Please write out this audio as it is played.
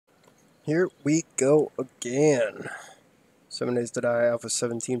Here we go again. 7 Days to Die Alpha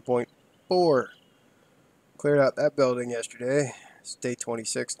 17.4. Cleared out that building yesterday. It's day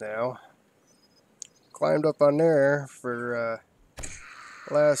 26 now. Climbed up on there for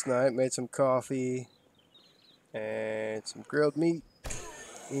last night. Made some coffee and some grilled meat.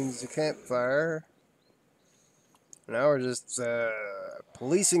 Eating the campfire. Now we're just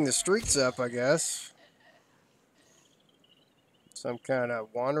policing the streets up, I guess. Some kind of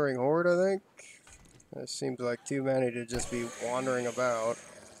wandering horde, I think. It seems like too many to just be wandering about.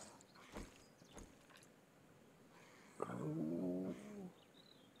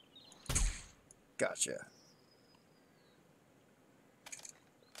 Gotcha.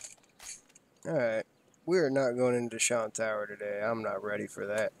 Alright. We're not going into Deshaun Tower today. I'm not ready for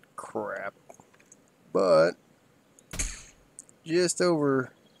that crap. But just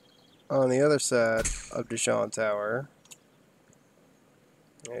over on the other side of Deshaun Tower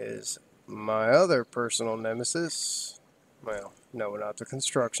is my other personal nemesis. Well, no, not the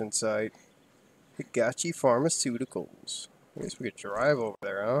construction site. Higachi Pharmaceuticals. I guess we could drive over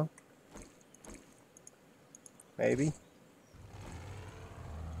there, huh? Maybe.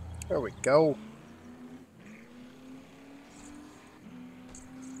 There we go.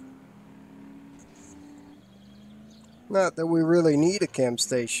 Not that we really need a chem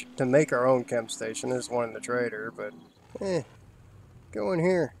station to make our own chem station. There's one in the trader, but go in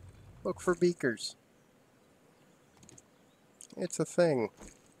here. Look for beakers. It's a thing.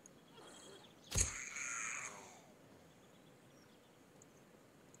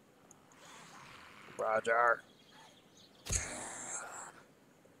 Roger.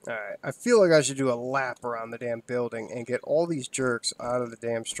 Alright, I feel like I should do a lap around the damn building and get all these jerks out of the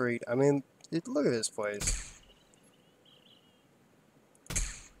damn street. I mean, look at this place.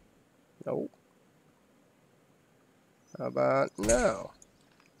 Nope. How about no?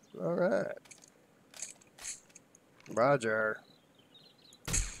 Alright. Roger.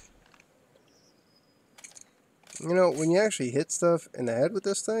 You know, when you actually hit stuff in the head with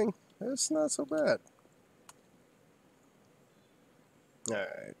this thing, it's not so bad.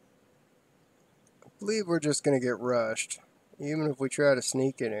 Alright. I believe we're just going to get rushed, even if we try to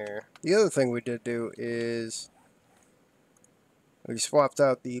sneak in here. The other thing we did do is we swapped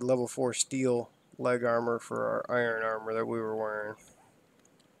out the level 4 steel leg armor for our iron armor that we were wearing.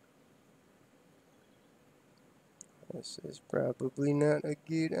 This is probably not a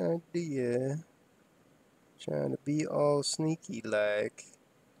good idea. Trying to be all sneaky like.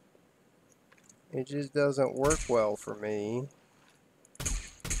 It just doesn't work well for me.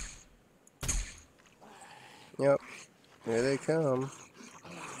 Yep, here they come.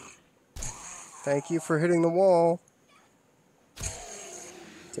 Thank you for hitting the wall.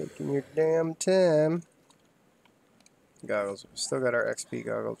 Taking your damn time. Goggles. Still got our XP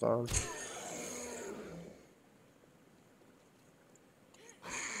goggles on.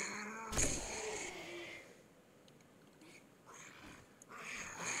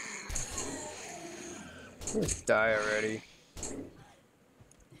 Just die already.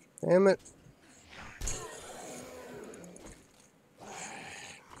 Damn it.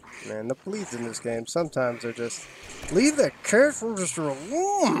 Man, the police in this game sometimes are just... Leave that cash register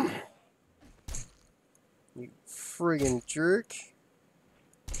alone! You friggin' jerk.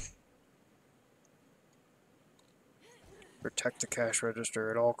 Protect the cash register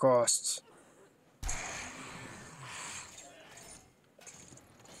at all costs.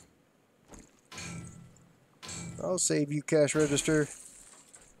 I'll save you, cash register.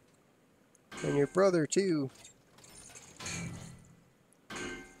 And your brother, too.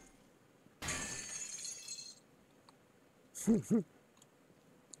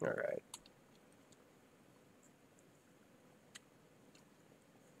 Alright.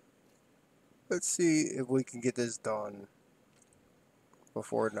 Let's see if we can get this done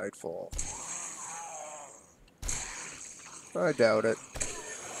before nightfall. I doubt it.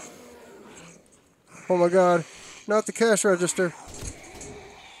 Oh my god, not the cash register.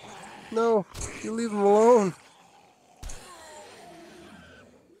 No, you leave him alone.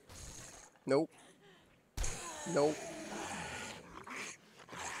 Nope. Nope.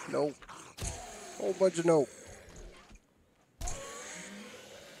 Nope. Whole bunch of nope.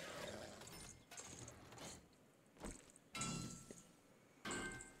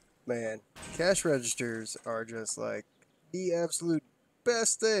 Man, cash registers are just like the absolute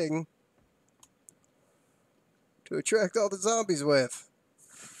best thing to attract all the zombies with.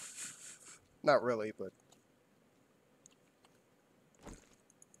 Not really, but...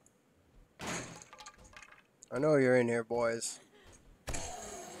 I know you're in here, boys.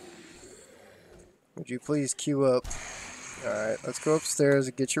 Would you please queue up Alright, let's go upstairs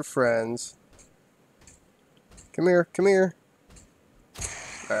and get your friends. Come here, come here.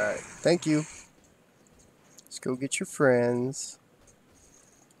 Alright, thank you. Let's go get your friends.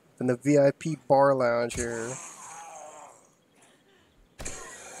 In the VIP bar lounge here.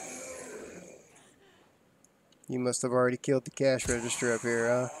 You must have already killed the cash register up here,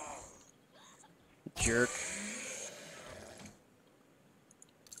 huh? Jerk.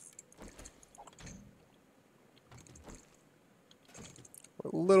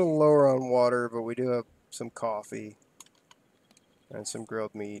 We're a little lower on water, but we do have some coffee and some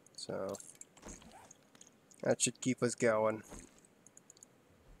grilled meat, so that should keep us going.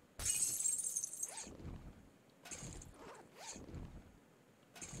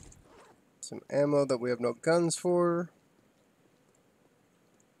 Some ammo that we have no guns for.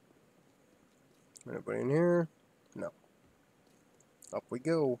 Anybody in here? No. Up we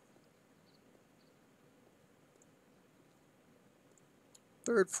go.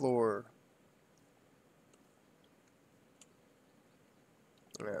 Third floor.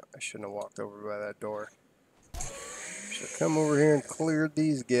 Yeah, I shouldn't have walked over by that door. Should have come over here and cleared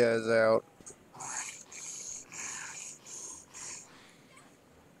these guys out.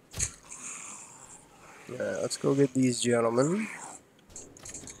 Yeah, let's go get these gentlemen.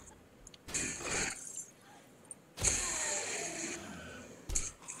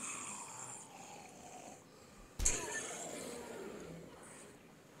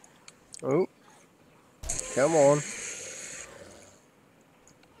 Oh, come on.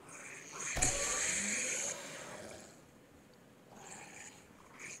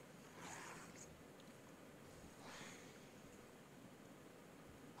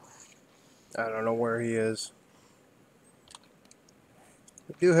 I don't know where he is.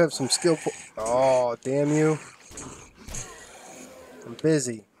 We do have some skill Oh, damn you. I'm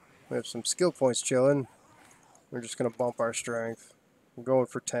busy. We have some skill points chilling. We're just going to bump our strength. We're going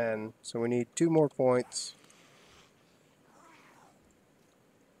for 10, so we need 2 more points.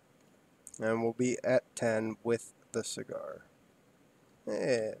 And we'll be at 10 with the cigar.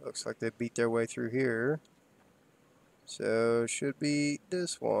 Hey, looks like they beat their way through here. So, should be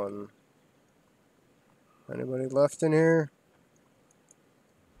this one. Anybody left in here?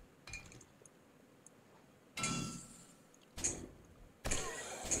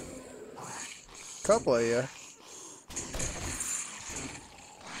 Couple of you.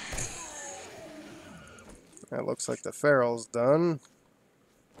 That looks like the feral's done.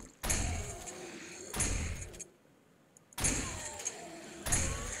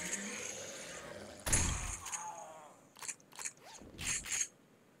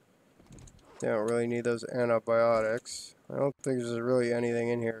 They don't really need those antibiotics. I don't think there's really anything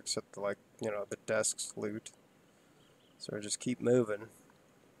in here except, like, you know, the desk's loot. So I just keep moving.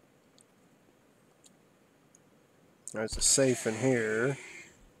 There's a safe in here.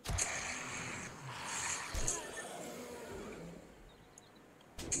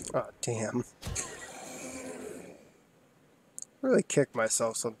 Oh, damn. I really kick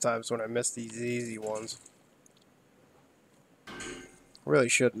myself sometimes when I miss these easy ones. Really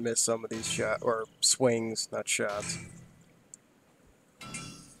shouldn't miss some of these shots, or swings, not shots.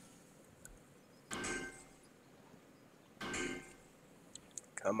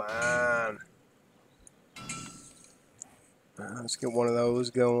 Come on. Let's get one of those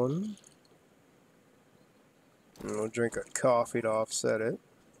going. And we'll drink a coffee to offset it.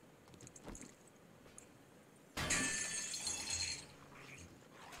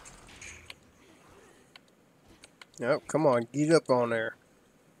 Yep, come on, get up on there.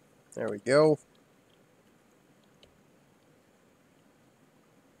 There we go.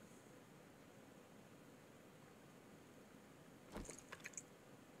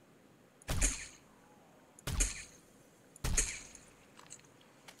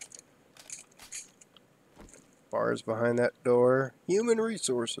 Bars behind that door. Human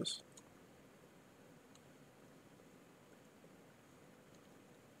resources.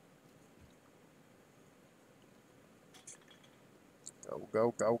 Go,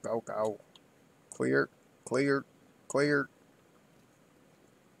 go, go, go, go. Clear, clear, clear.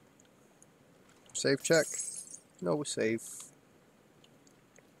 Safe check. No safe.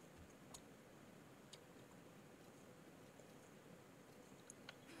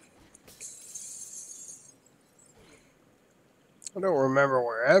 I don't remember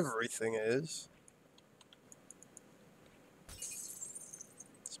where everything is.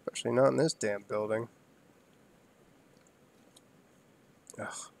 Especially not in this damn building. Ugh.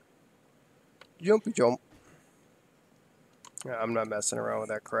 Jumpy jump. Yeah, I'm not messing around with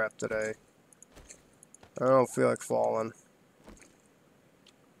that crap today. I don't feel like falling.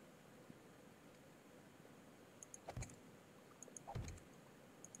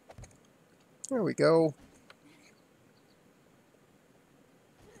 There we go.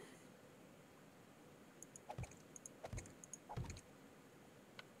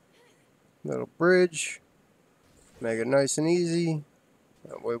 Little bridge. Make it nice and easy.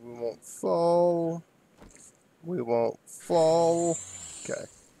 That way we won't fall. We won't fall. Okay.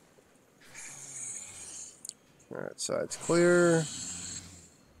 Alright, side's clear.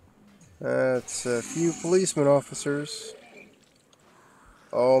 That's a few policeman officers.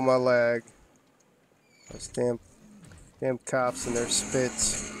 Oh, my lag. Those damn cops and their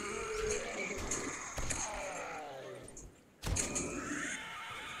spits.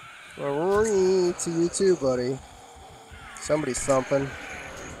 Alright, to you too, buddy. Somebody's thumping.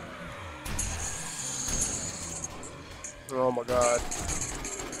 Oh my god.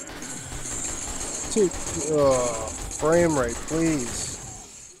 Dude, frame rate, please.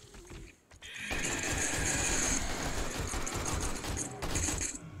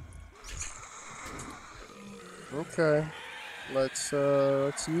 Okay. Let's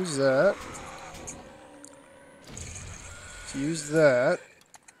use that. Let's use that.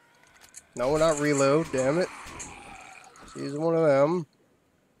 No, not reload, damn it. Let's use one of them.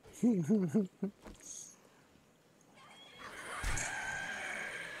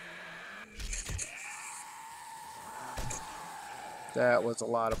 That was a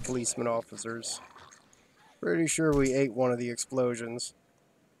lot of policeman officers. Pretty sure we ate one of the explosions.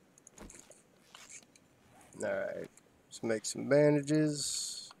 Alright, let's make some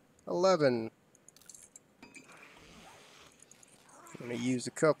bandages. 11. I'm going to use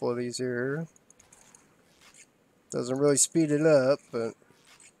a couple of these here. Doesn't really speed it up, but...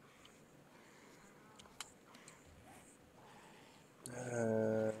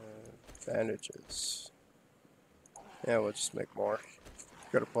 bandages. Yeah, we'll just make more.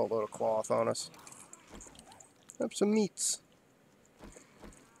 Gotta put a little cloth on us. Have some meats.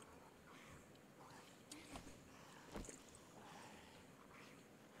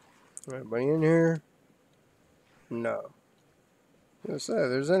 Anybody in here? No. I was gonna say, if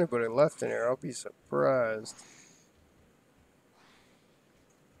there's anybody left in here, I'll be surprised.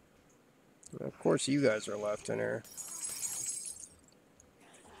 And of course, you guys are left in here.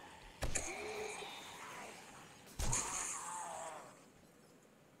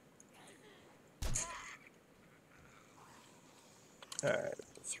 Alright,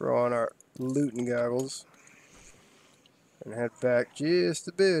 throw on our looting goggles and head back just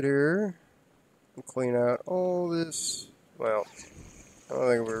a bit here and clean out all this. Well, I don't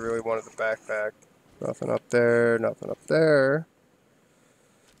think we really wanted the backpack. Nothing up there, nothing up there.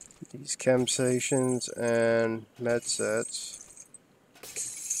 These chem stations and med sets.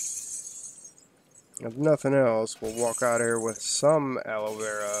 If nothing else, we'll walk out here with some aloe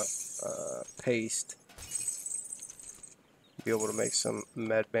vera paste. Be able to make some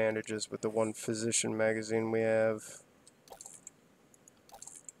med bandages with the one physician magazine we have.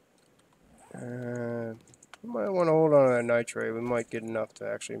 We might want to hold on to that nitrate. We might get enough to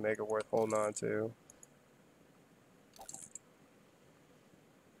actually make it worth holding on to.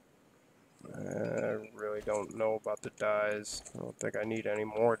 I really don't know about the dyes. I don't think I need any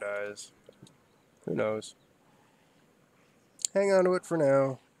more dyes. Who knows? Hang on to it for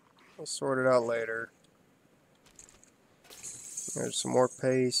now. We'll sort it out later. There's some more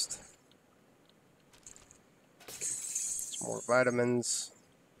paste. Some more vitamins.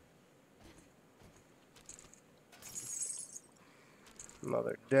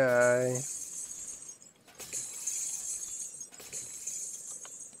 Another dye.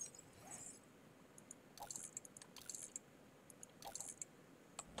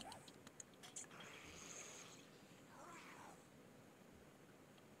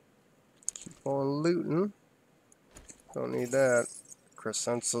 Keep on looting. Don't need that.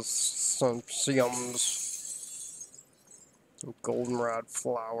 Crescentiums. Some goldenrod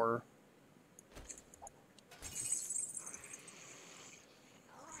flower.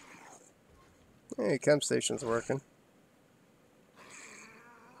 Hey, chem station's working.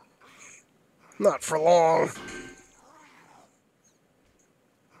 Not for long.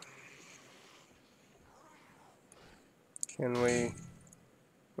 Can we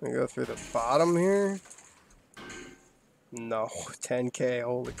go through the bottom here? No, 10K,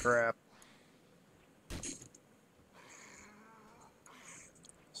 holy crap.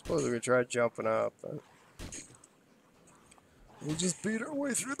 Suppose we could try jumping up, but we just beat our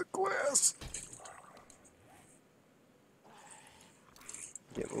way through the glass.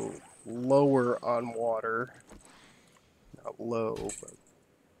 Getting lower on water. Not low, but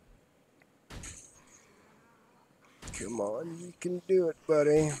come on, you can do it,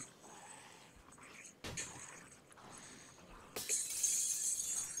 buddy.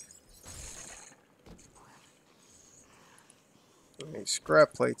 A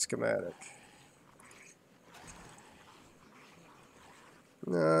scrap plate schematic.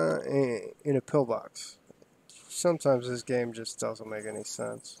 In a pillbox. Sometimes this game just doesn't make any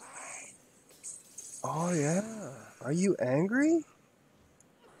sense. Oh yeah. Are you angry?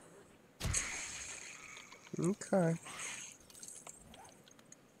 Okay.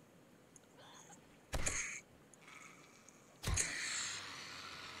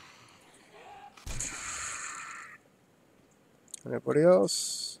 Anybody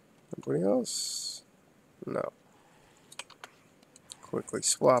else? Anybody else? No. Quickly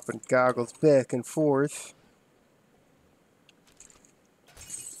swapping goggles back and forth.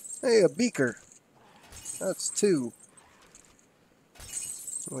 Hey, a beaker. That's 2.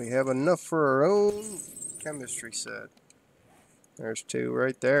 We have enough for our own chemistry set. There's 2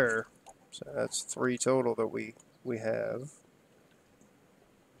 right there. So that's 3 total that we have.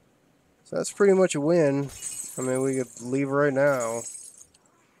 So that's pretty much a win. I mean, we could leave right now.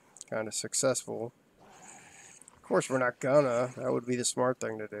 Kind of successful. Of course, we're not gonna. That would be the smart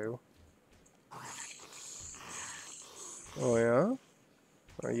thing to do. Oh yeah?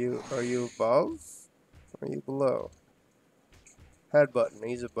 Are you above? Are you below? Head button.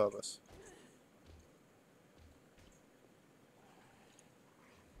 He's above us.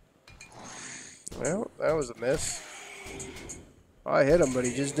 Well, that was a miss. I hit him, but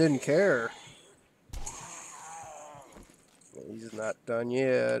he just didn't care. He's not done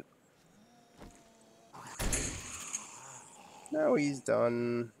yet. Now he's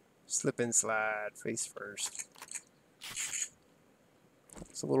done. Slip and slide, face first.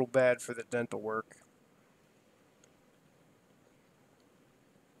 It's a little bad for the dental work.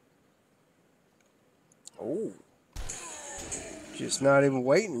 Oh. Just not even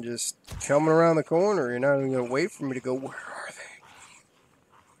waiting, just coming around the corner. You're not even going to wait for me to go, where are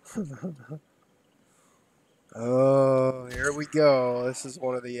they? Oh, here we go. This is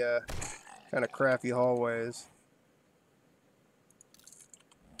one of the kind of crappy hallways.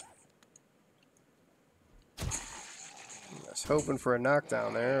 I was hoping for a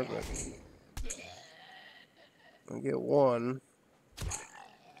knockdown there, but I'll get one.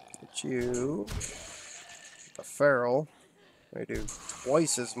 Get you. A feral. They do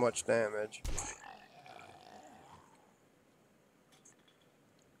twice as much damage.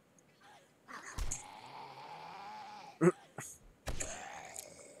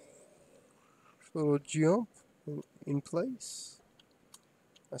 Little jump in place.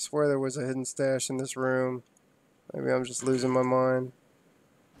 I swear there was a hidden stash in this room. Maybe I'm just losing my mind.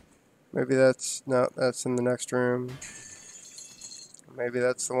 Maybe that's not. That's in the next room. Maybe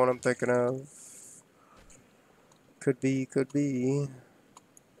that's the one I'm thinking of. Could be. Could be.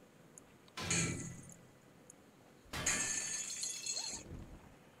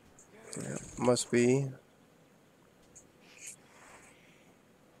 Yeah, must be.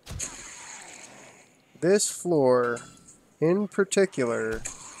 This floor, in particular,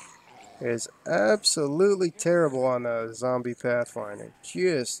 is absolutely terrible on the zombie pathfinding.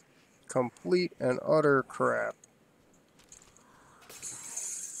 Just complete and utter crap.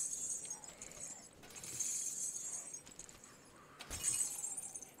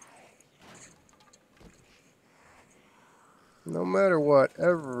 No matter what,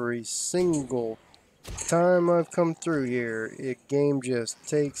 every single time I've come through here, the game just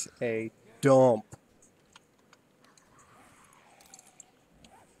takes a dump.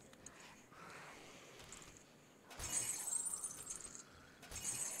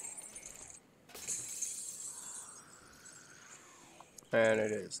 And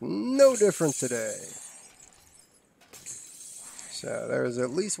it is no different today. So there's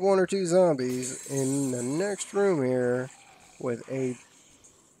at least 1 or 2 zombies in the next room here with a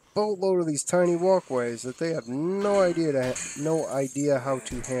boatload of these tiny walkways that they have no idea how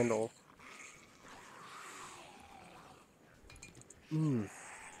to handle.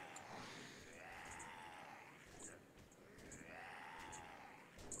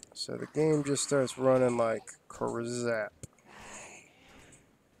 So the game just starts running like Krzap.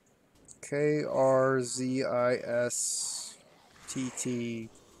 KRZISTT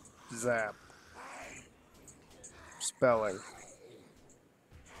Zap. Spelling.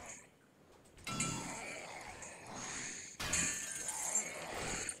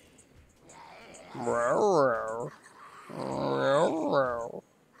 Oh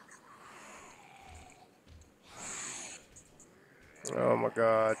my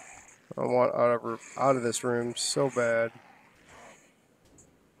god. I want out of this room so bad.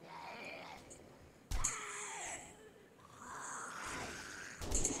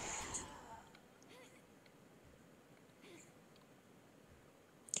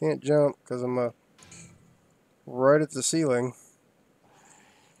 Can't jump because I'm right at the ceiling.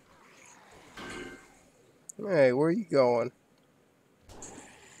 Hey, where are you going?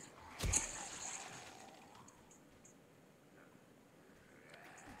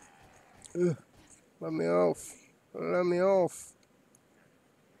 Ugh, let me off. Let me off.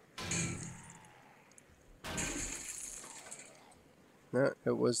 No,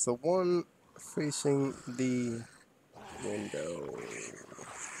 it was the one facing the window.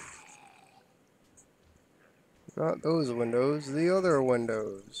 Not those windows, the other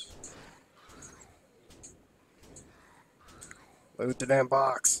windows. Loot the damn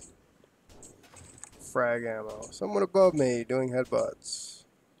box. Frag ammo. Someone above me doing headbutts.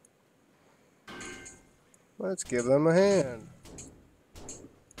 Let's give them a hand.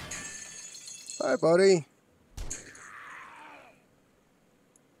 Hi, buddy.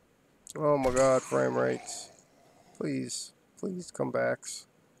 Oh my god, frame rates. Please, please come back.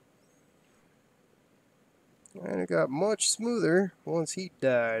 And it got much smoother once he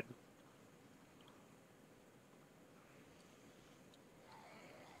died.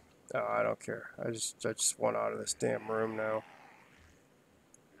 Oh, I don't care. I just want out of this damn room now.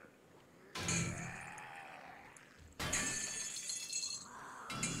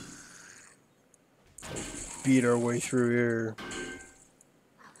 Beat our way through here.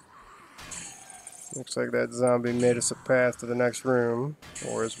 Looks like that zombie made us a path to the next room,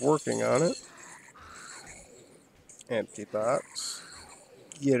 or is working on it. Empty box.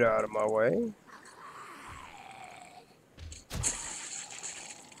 Get out of my way.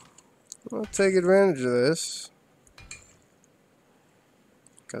 I'll take advantage of this,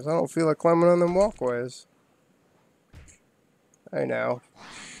 because I don't feel like climbing on them walkways. Hey now.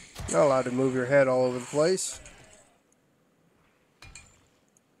 Not allowed to move your head all over the place.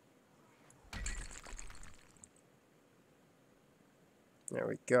 There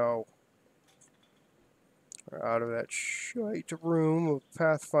we go. We're out of that shite room of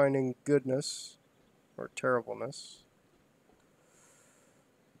pathfinding goodness. Or terribleness.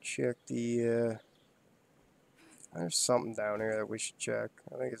 Check the, there's something down here that we should check.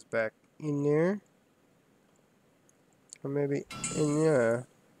 I think it's back in there. Or maybe in there.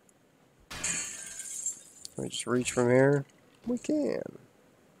 Can we just reach from here? We can.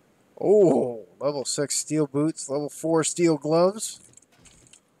 Oh, level 6 steel boots, level 4 steel gloves.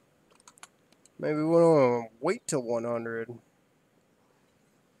 Maybe we don't wait till 100.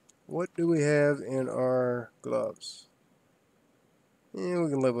 What do we have in our gloves? Yeah, we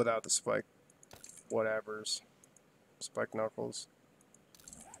can live without the spike whatevers. Spike knuckles.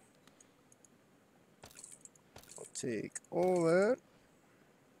 We'll take all that.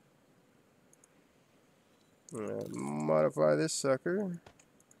 And modify this sucker.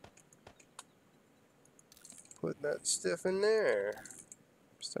 Put that stuff in there.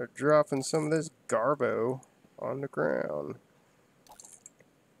 Start dropping some of this garbo on the ground.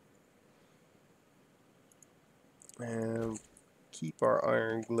 And keep our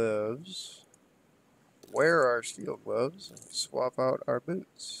iron gloves. Wear our steel gloves. And swap out our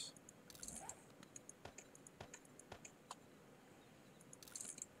boots.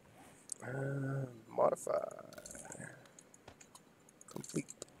 Modify. Complete.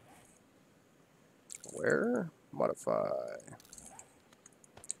 Wear. Modify.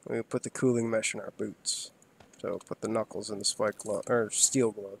 We put the cooling mesh in our boots. So put the knuckles in the spike glove or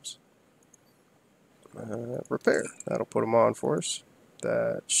steel gloves. Repair. That'll put them on for us.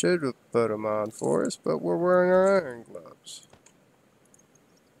 That should put them on for us, but we're wearing our iron gloves.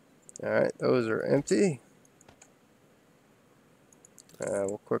 Alright, those are empty.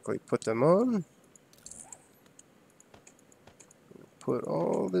 We'll quickly put them on. Put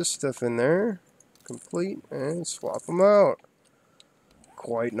all this stuff in there. Complete. And swap them out.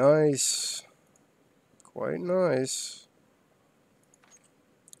 Quite nice. Quite nice.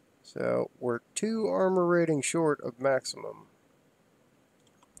 So, we're 2 armor rating short of maximum.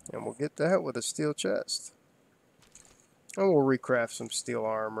 And we'll get that with a steel chest. And we'll recraft some steel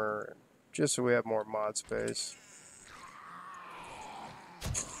armor, just so we have more mod space.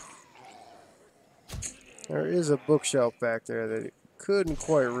 There is a bookshelf back there that it couldn't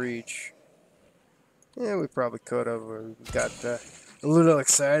quite reach. Yeah, we probably could have. We got a little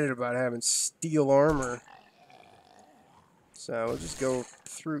excited about having steel armor. So we'll just go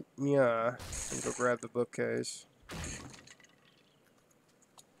through, yeah, and go grab the bookcase.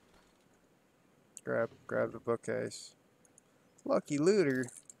 Grab the bookcase. Lucky looter.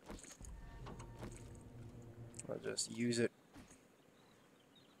 I'll just use it.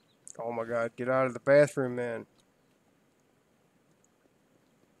 Oh my god, get out of the bathroom, man.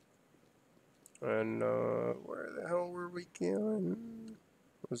 And, where the hell were we going?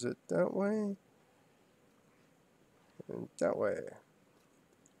 Was it that way? And that way.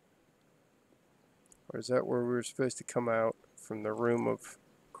 Or is that where we were supposed to come out from the room of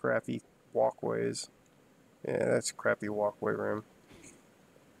crappy walkways? Yeah, that's a crappy walkway room.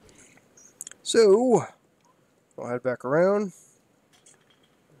 So, we'll head back around.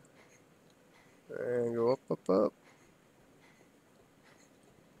 And go up, up, up.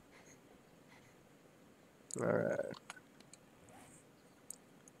 Alright.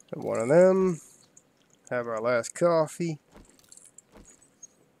 And one of them. Have our last coffee.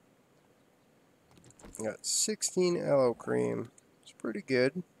 Got 16 aloe cream. It's pretty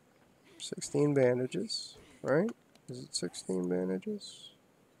good. 16 bandages, right? Is it 16 bandages?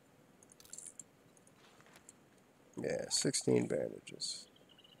 Yeah, 16 bandages.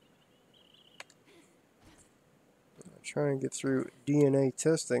 I'll try and get through DNA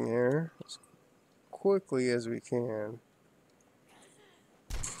testing here as quickly as we can.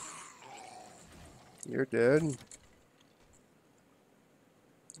 You're dead.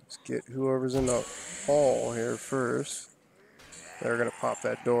 Let's get whoever's in the hall here first. They're gonna pop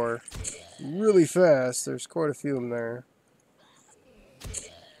that door really fast. There's quite a few of them there.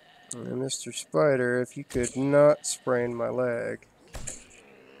 And Mr. Spider, if you could not sprain my leg.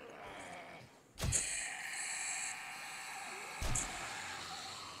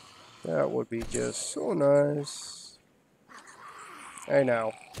 That would be just so nice. Hey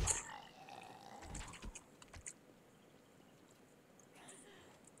now.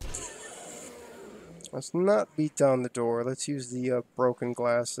 Let's not beat down the door. Let's use the broken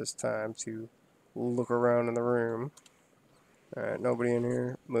glass this time to look around in the room. Alright, nobody in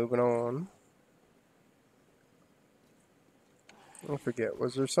here. Moving on. I forget,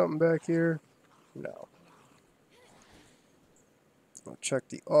 was there something back here? No. I'll check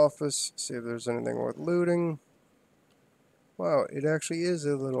the office, see if there's anything worth looting. Wow, it actually is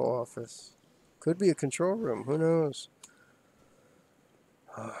a little office. Could be a control room, who knows?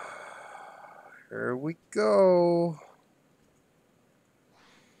 Here we go.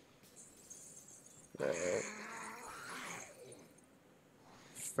 Alright.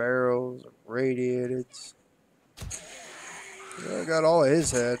 Ferals, radiated. I got all of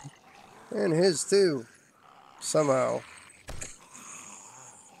his head. And his too. Somehow.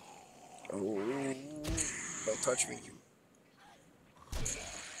 Oh, don't touch me.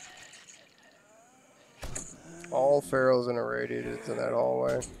 All ferals and irradiated in that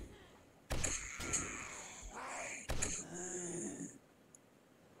hallway.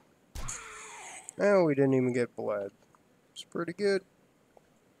 And we didn't even get bled. It's pretty good.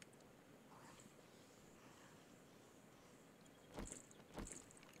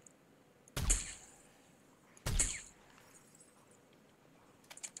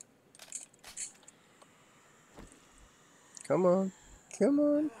 Come on. Come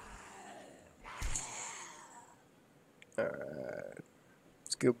on. Alright.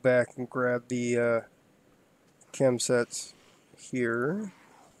 Let's go back and grab the chem sets here.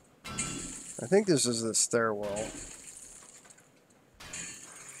 I think this is the stairwell.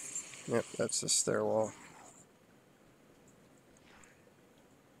 Yep, that's the stairwell.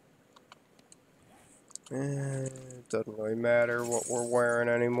 And it doesn't really matter what we're wearing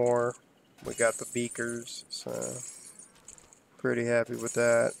anymore. We got the beakers, so pretty happy with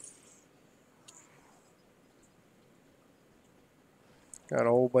that. Got a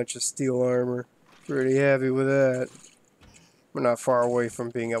whole bunch of steel armor. Pretty happy with that. We're not far away from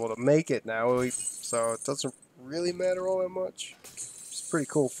being able to make it now, so it doesn't really matter all that much. It's pretty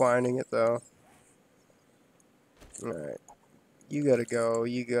cool finding it, though. Alright. You gotta go.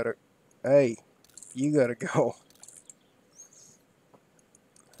 You gotta... Hey! You gotta go.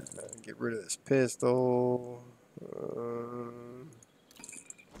 Get rid of this pistol.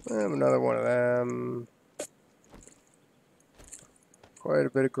 Another one of them. Quite a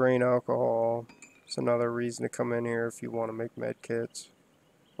bit of grain alcohol. It's another reason to come in here if you want to make med kits.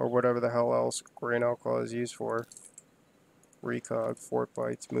 Or whatever the hell else grain alcohol is used for. Recog, fort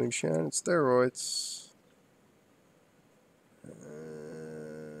bites, moonshine, and steroids.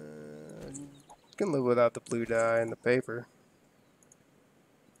 Can live without the blue dye and the paper.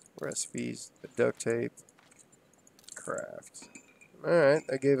 Recipes, the duct tape, craft. Alright,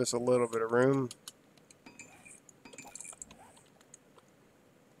 that gave us a little bit of room.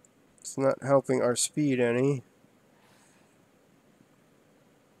 It's not helping our speed any.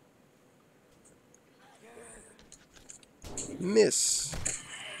 Miss.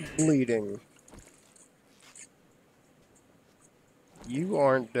 Bleeding. You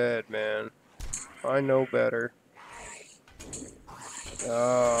aren't dead, man. I know better.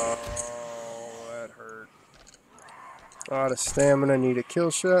 Oh, that hurt. Out of stamina, need a kill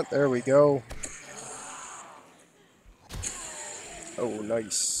shot. There we go. Oh,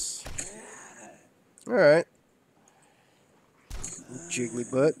 nice. Alright.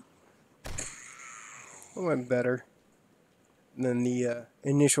 Jiggly butt. That went better than the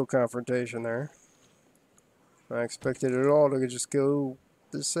initial confrontation there. I expected it all to just go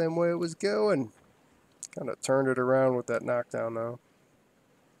the same way it was going. Kind of turned it around with that knockdown, though.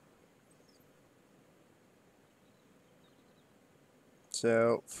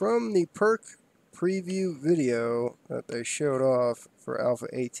 So, from the perk preview video that they showed off for Alpha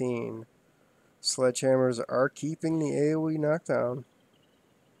 18, sledgehammers are keeping the AoE knockdown.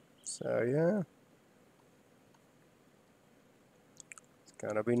 So, yeah. It's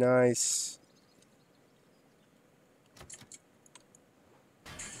gonna be nice.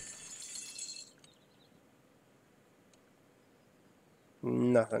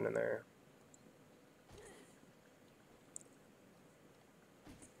 Nothing in there.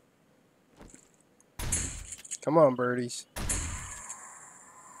 Come on, birdies.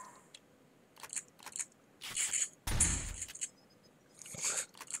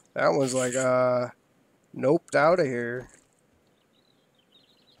 That one's like, noped out of here.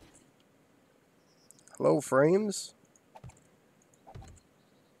 Hello, frames?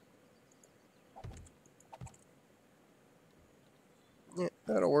 Yeah,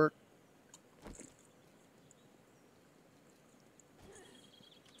 that'll work.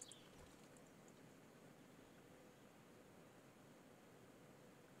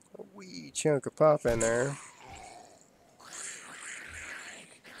 A wee chunk of pop in there.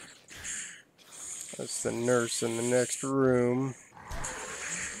 That's the nurse in the next room.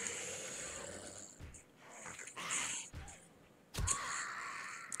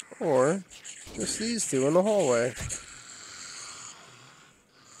 Or just these two in the hallway.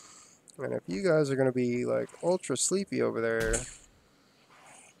 And if you guys are going to be like ultra sleepy over there,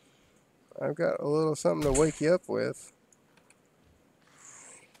 I've got a little something to wake you up with.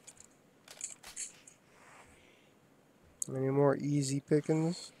 Any more easy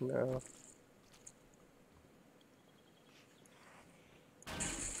pickings? No.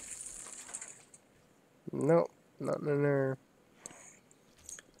 Nope, nothing in there.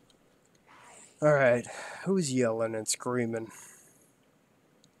 Alright, who's yelling and screaming?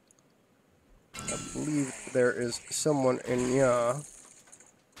 I believe there is someone in ya.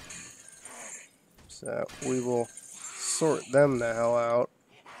 So we will sort them the hell out.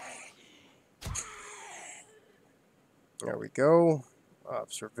 There we go.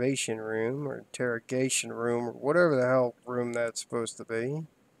 Observation room or interrogation room or whatever the hell room that's supposed to be.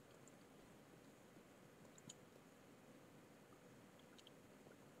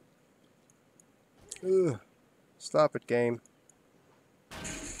 Ugh. Stop it, game.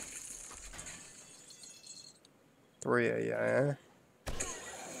 3 of ya, eh?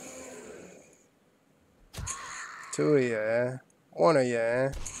 2 of ya, eh? 1 of ya,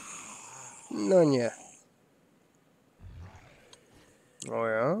 eh? None ya. Oh,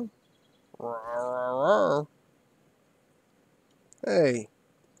 yeah? Hey.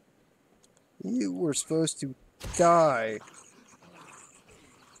 You were supposed to die.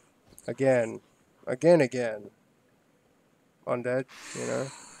 Again. Again. Undead, you know?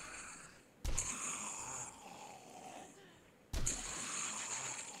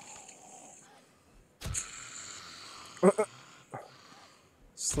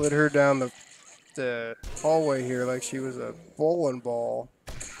 Slid her down the hallway here like she was a bowling ball.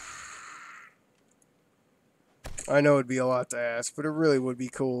 I know it'd be a lot to ask, but it really would be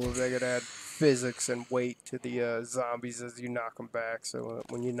cool if they could add physics and weight to the zombies as you knock them back. So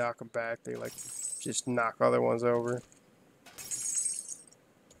when you knock them back, they like just knock other ones over.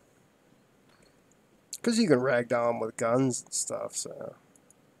 Because you can ragdoll them with guns and stuff, so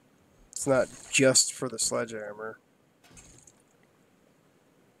it's not just for the sledgehammer.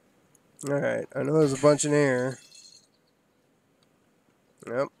 Alright, I know there's a bunch in here.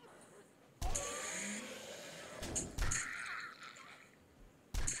 Yep.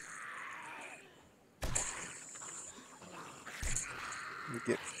 You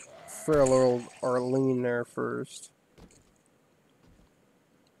get frail old Arlene there first.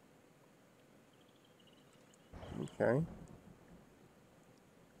 Okay.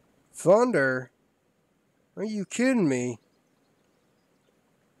 Thunder? Are you kidding me?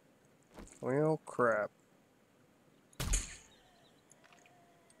 Well, crap.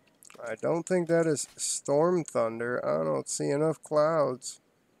 I don't think that is storm thunder. I don't see enough clouds.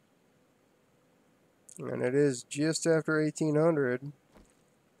 And it is just after 1800.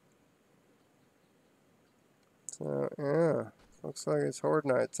 So, yeah. Looks like it's Horde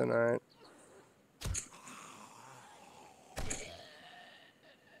Night tonight.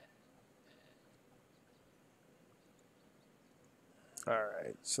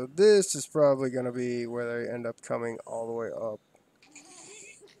 Alright, so this is probably going to be where they end up coming all the way up.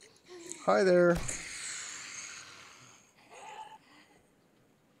 Hi there.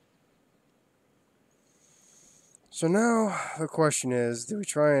 So now the question is, do we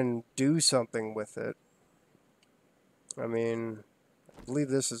try and do something with it? I mean, I believe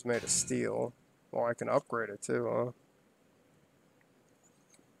this is made of steel. Well, I can upgrade it too, huh?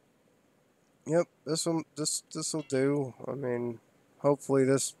 Yep, this'll do. I mean, hopefully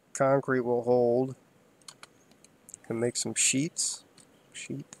this concrete will hold. Can make some sheets.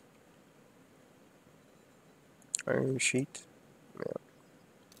 Sheet. Iron sheet. Yeah.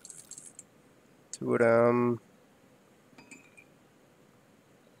 2 of them.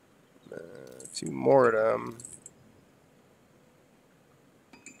 2 more of them.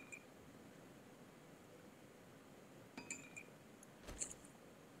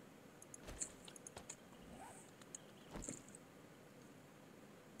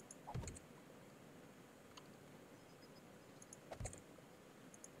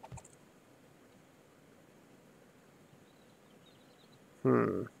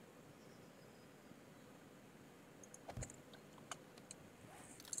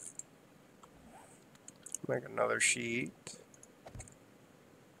 Make another sheet.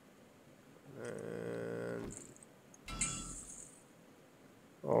 And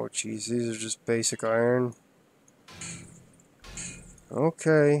oh geez, these are just basic iron.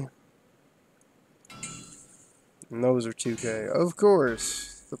 Okay. And those are 2K. Of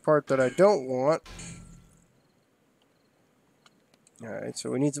course. The part that I don't want. Alright, so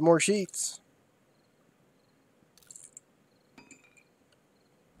we need some more sheets.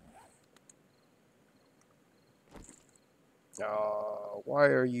 Why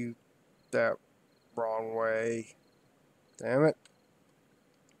are you that wrong way? Damn it.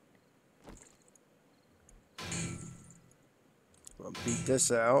 I'll beat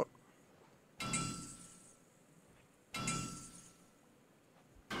this out.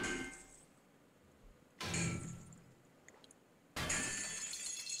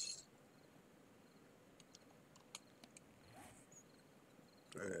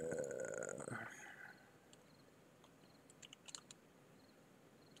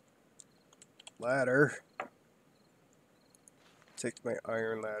 Ladder. Takes my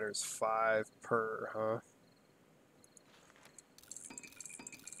iron ladders 5 per, huh?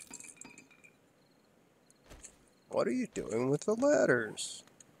 What are you doing with the ladders?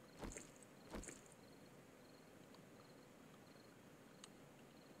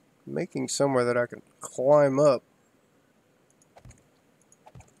 Making somewhere that I can climb up.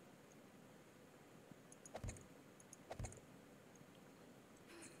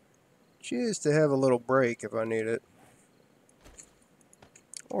 Just to have a little break if I need it.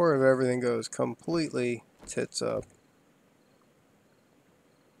 Or if everything goes completely tits up.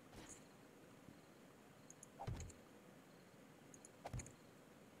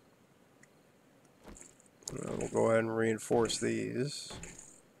 We'll go ahead and reinforce these.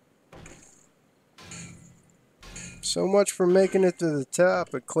 So much for making it to the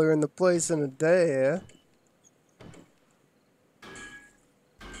top and clearing the place in a day, eh?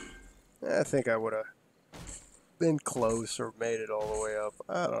 I think I would have been close or made it all the way up.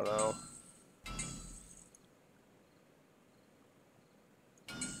 I don't know.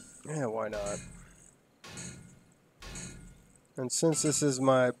 Yeah, why not? And since this is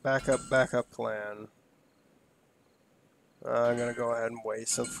my backup plan, I'm going to go ahead and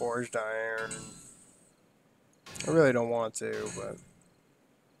waste some forged iron. I really don't want to, but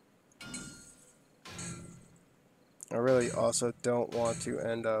I really also don't want to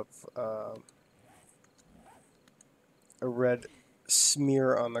end up a red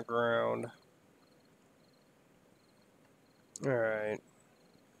smear on the ground. Alright.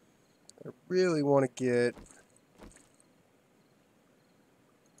 I really want to get...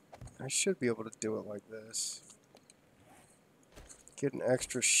 I should be able to do it like this. Get an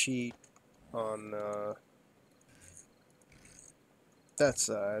extra sheet on that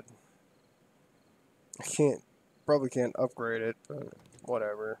side. Probably can't upgrade it, but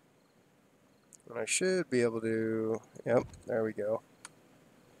whatever. And I should be able to, yep, there we go.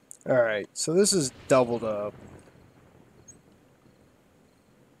 Alright, so this is doubled up.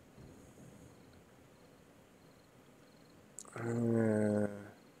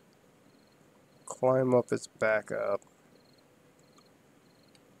 Climb up its back up.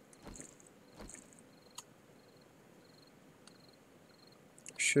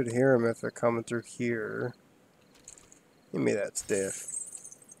 Should hear them if they're coming through here. Give me that stiff.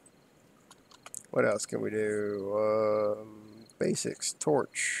 What else can we do? Basics.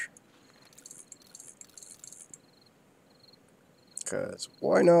 Torch. Because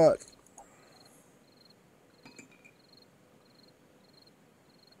why not?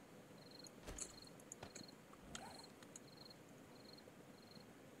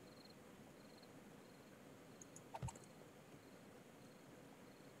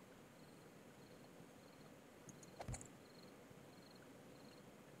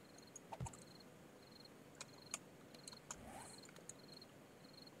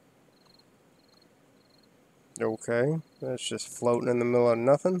 Okay, that's just floating in the middle of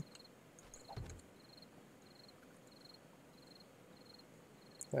nothing.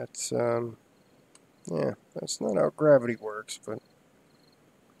 That's, yeah, that's not how gravity works, but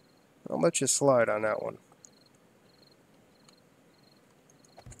I'll let you slide on that one.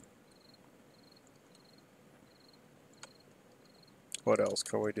 What else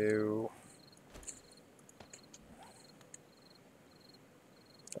can we do?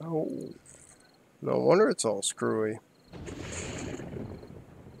 Oh, no wonder it's all screwy.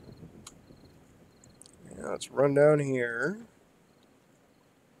 Yeah, let's run down here.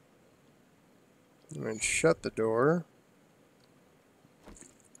 And shut the door.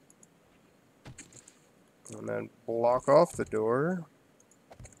 And then block off the door.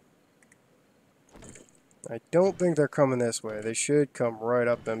 I don't think they're coming this way. They should come right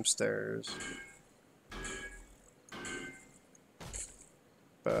up them stairs.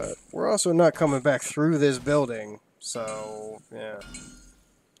 But we're also not coming back through this building. So, yeah.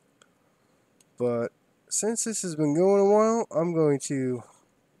 But since this has been going a while, I'm going to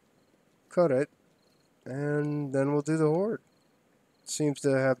cut it. And then we'll do the horde. Seems to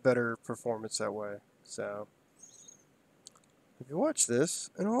have better performance that way. So, if you watch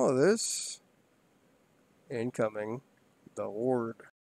this and all of this, incoming, the horde.